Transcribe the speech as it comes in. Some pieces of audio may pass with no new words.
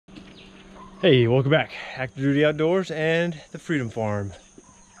Hey, welcome back. Active Duty Outdoors and the Freedom Farm.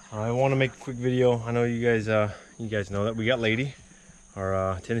 I want to make a quick video. I know you guys know that we got Lady,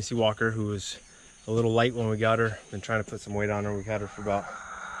 our Tennessee Walker, who was a little light when we got her. Been trying to put some weight on her. We've had her for about,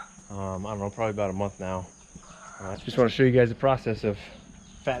 I don't know, probably about a month now. Just want to show you guys the process of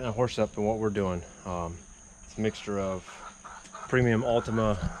fattening a horse up and what we're doing. It's a mixture of premium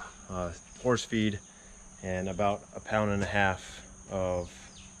Ultima horse feed and about 1.5 pounds of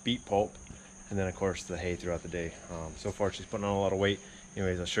beet pulp, and then of course the hay throughout the day. So far she's putting on a lot of weight.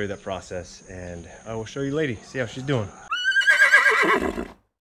 Anyways, I'll show you that process and I will show you Lady, see how she's doing.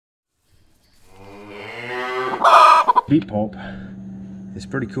 Beet pulp is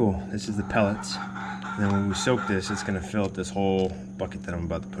pretty cool. This is the pellets. And then when we soak this, it's gonna fill up this whole bucket that I'm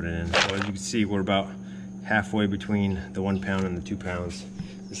about to put it in. So as you can see, we're about halfway between the 1 pound and the 2 pounds.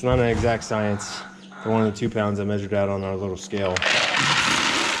 It's not an exact science. The 1 and the 2 pounds I measured out on our little scale.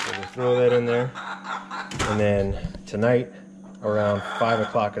 So we'll throw that in there. And then tonight, around 5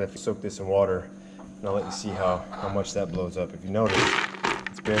 o'clock, I soak this in water. And I'll let you see how much that blows up. If you notice,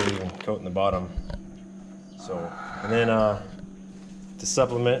 it's barely even coating the bottom. So, and then to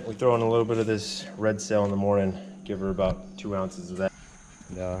supplement, we throw in a little bit of this red cell in the morning. Give her about 2 ounces of that.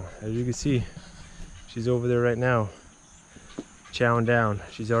 And as you can see, she's over there right now, chowing down.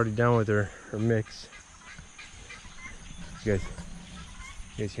 She's already done with her mix. You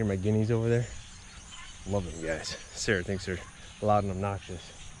guys hear my guineas over there? Love them guys. Sarah thinks they're loud and obnoxious.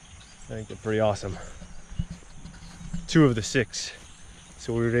 I think they're pretty awesome. 2 of the 6.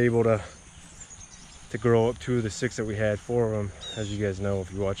 So we were able to grow up 2 of the 6 that we had. 4 of them, as you guys know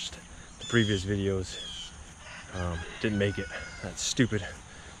if you watched the previous videos, didn't make it. That stupid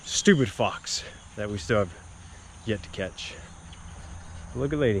fox that we still have yet to catch.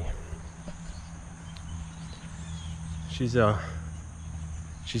 Look at Lady.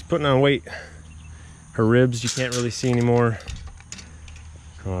 She's putting on weight. Her ribs you can't really see anymore.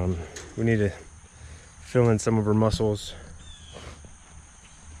 We need to fill in some of her muscles.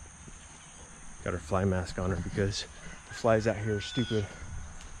 Got her fly mask on her because the flies out here are stupid.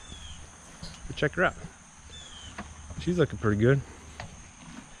 But check her out. She's looking pretty good.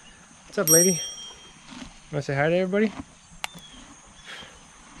 What's up, Lady? Wanna say hi to everybody?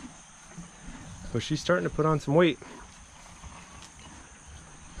 But she's starting to put on some weight.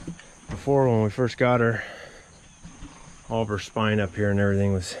 Before, when we first got her, all of her spine up here and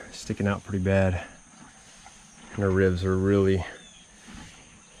everything was sticking out pretty bad. And her ribs were really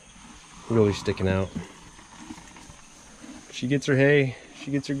sticking out. She gets her hay, she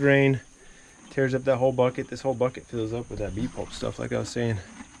gets her grain, tears up that whole bucket. This whole bucket fills up with that beet pulp stuff, like I was saying.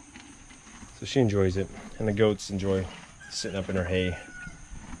 So she enjoys it, and the goats enjoy sitting up in her hay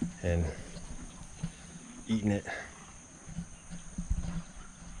and eating it.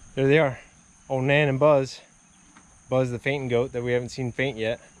 There they are, old Nan and Buzz. Buzz, the fainting goat that we haven't seen faint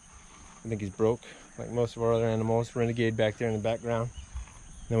yet. I think he's broke, like most of our other animals. Renegade back there in the background.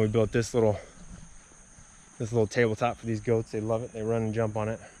 And then we built this little tabletop for these goats. They love it. They run and jump on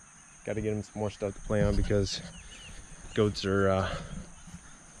it. Got to get them some more stuff to play on because goats are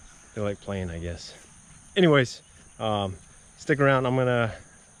they like playing, I guess. Anyways, stick around. I'm gonna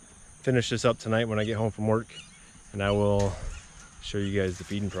finish this up tonight when I get home from work, and I will show you guys the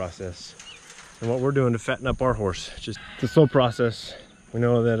feeding process and what we're doing to fatten up our horse. Just it's a slow process. We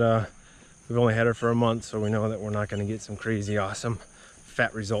know that we've only had her for a month, so we know that we're not going to get some crazy awesome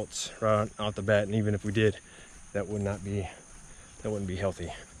fat results right out the bat, and even if we did, that wouldn't be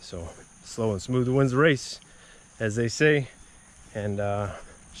healthy. So slow and smooth wins the race, as they say. And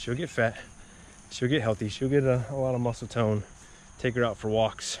she'll get fat, she'll get healthy, she'll get a lot of muscle tone. Take her out for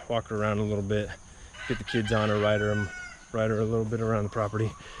walks, walk her around a little bit, get the kids on her, ride her a little bit around the property,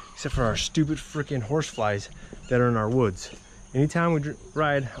 except for our stupid freaking horse flies that are in our woods. Anytime we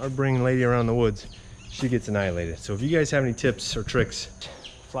ride or bring Lady around the woods, she gets annihilated. So if you guys have any tips or tricks,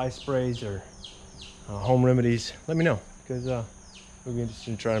 fly sprays or home remedies, let me know, because we'll be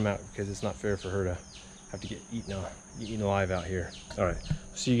interested in trying them out, because it's not fair for her to have to get eaten alive out here. All right,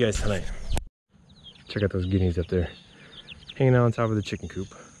 see you guys tonight. Check out those guineas up there, hanging out on top of the chicken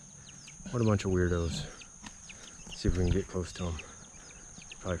coop. What a bunch of weirdos. See if we can get close to them.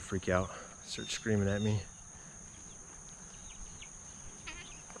 Probably freak out, start screaming at me.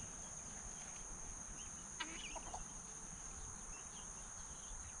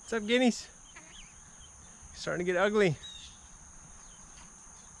 What's up, guineas? Starting to get ugly.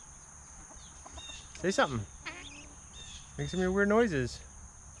 Say something. Make some of your weird noises.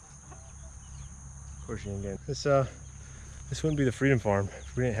 Of course you ain't getting this wouldn't be the Freedom Farm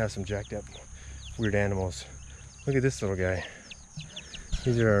if we didn't have some jacked up weird animals. Look at this little guy.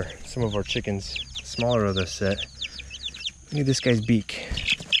 These are some of our chickens, smaller of the set. Look at this guy's beak.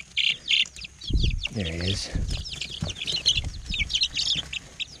 There he is.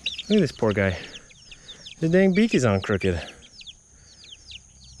 Look at this poor guy. The dang beak is on crooked.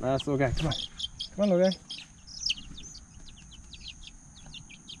 Last little guy, come on. Come on, little guy.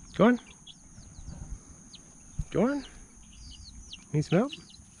 Go on. Go on. Need some help?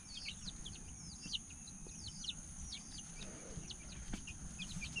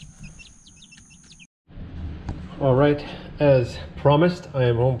 All right, as promised, I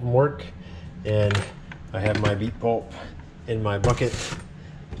am home from work and I have my beet pulp in my bucket.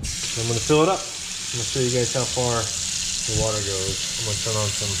 I'm gonna fill it up. I'm gonna show you guys how far the water goes. I'm gonna turn on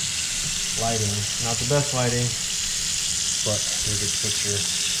some lighting. Not the best lighting, but you'll get the picture.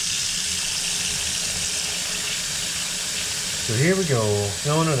 So here we go,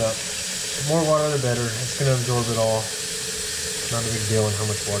 filling it up. The more water, the better. It's gonna absorb it all. Not a big deal on how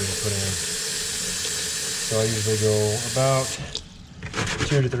much water you put in. So I usually go about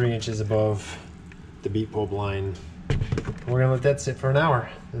 2 to 3 inches above the beet pulp line. We're gonna let that sit for an hour,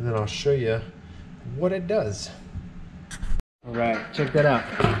 and then I'll show you what it does. All right, check that out.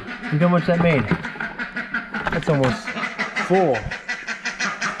 Look how much that made. That's almost full.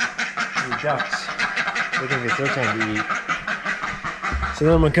 The ducks, I think it's their time to eat. So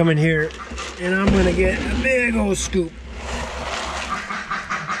then I'm gonna come in here and I'm gonna get a big old scoop.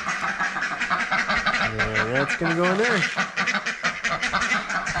 And that's gonna go in there.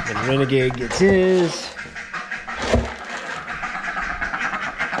 And Renegade gets his.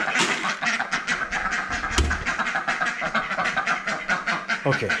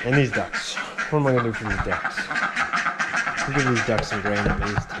 Okay, and these ducks. What am I gonna do for these ducks? I'll give these ducks some grain at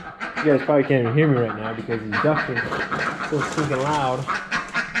least. You guys probably can't even hear me right now because these ducks are so stinking loud.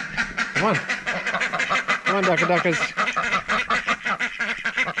 Come on. Come on, duckas.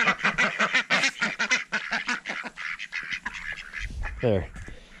 There.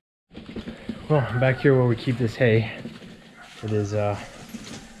 Well, I'm back here where we keep this hay. It is under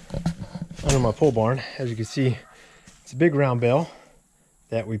my pole barn. As you can see, it's a big round bale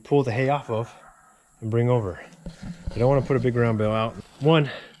that we pull the hay off of and bring over. I don't want to put a big round bale out.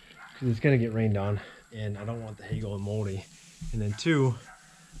 One, because it's going to get rained on and I don't want the hay going moldy. And then two,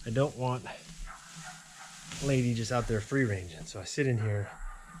 I don't want Lady just out there free ranging. So I sit in here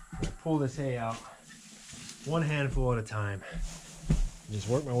and I pull this hay out one handful at a time. And just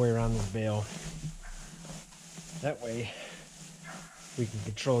work my way around this bale. That way we can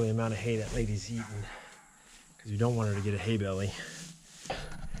control the amount of hay that Lady's eating, because we don't want her to get a hay belly.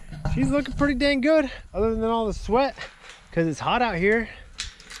 She's looking pretty dang good, other than all the sweat, because it's hot out here.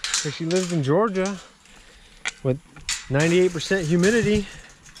 Because she lives in Georgia with 98% humidity.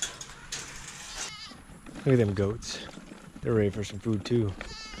 Look at them goats. They're ready for some food too.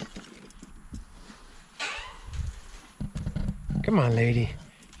 Come on, Lady.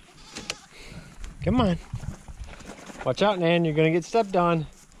 Come on. Watch out, Nan, you're gonna get stepped on.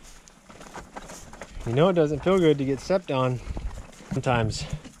 You know it doesn't feel good to get stepped on. Sometimes,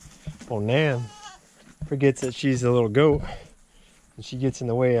 well, Nan forgets that she's a little goat and she gets in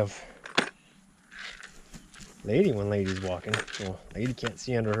the way of Lady when Lady's walking. Well, Lady can't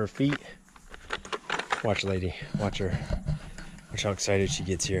see under her feet. Watch Lady, watch her. Watch how excited she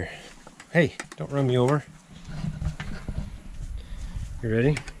gets here. Hey, don't run me over. You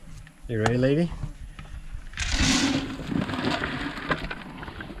ready? You ready, Lady?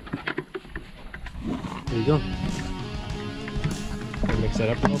 There you go. Mix that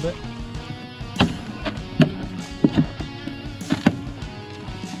up a little bit.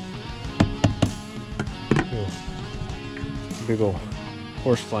 Ooh. Big old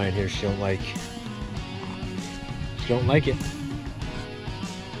horse fly in here she don't like. She don't like it.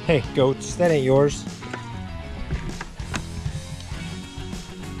 Hey, goats, that ain't yours.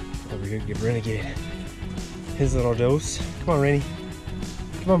 Over here, give Renegade his little dose. Come on, Rainy.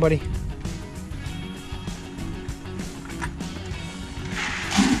 Come on, buddy.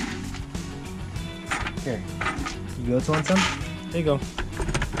 Here, you goats want some? There you go.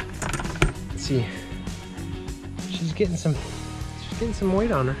 Let's see. She's getting some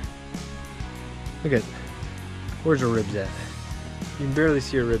weight on her. Look at, where's her ribs at? You can barely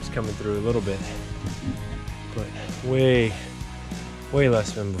see her ribs coming through a little bit, but way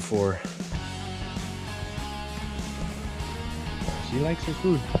less than before. She likes her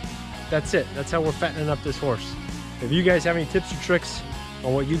food. That's it. That's how we're fattening up this horse. If you guys have any tips or tricks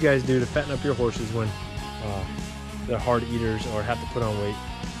on what you guys do to fatten up your horses when they're hard eaters or have to put on weight,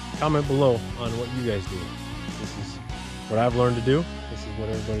 comment below on what you guys do. This is what I've learned to do. This is what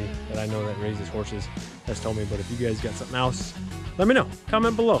everybody that I know that raises horses has told me. But if you guys got something else let me know.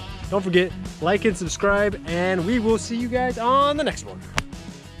 Comment below. Don't forget, like and subscribe, and we will see you guys on the next one.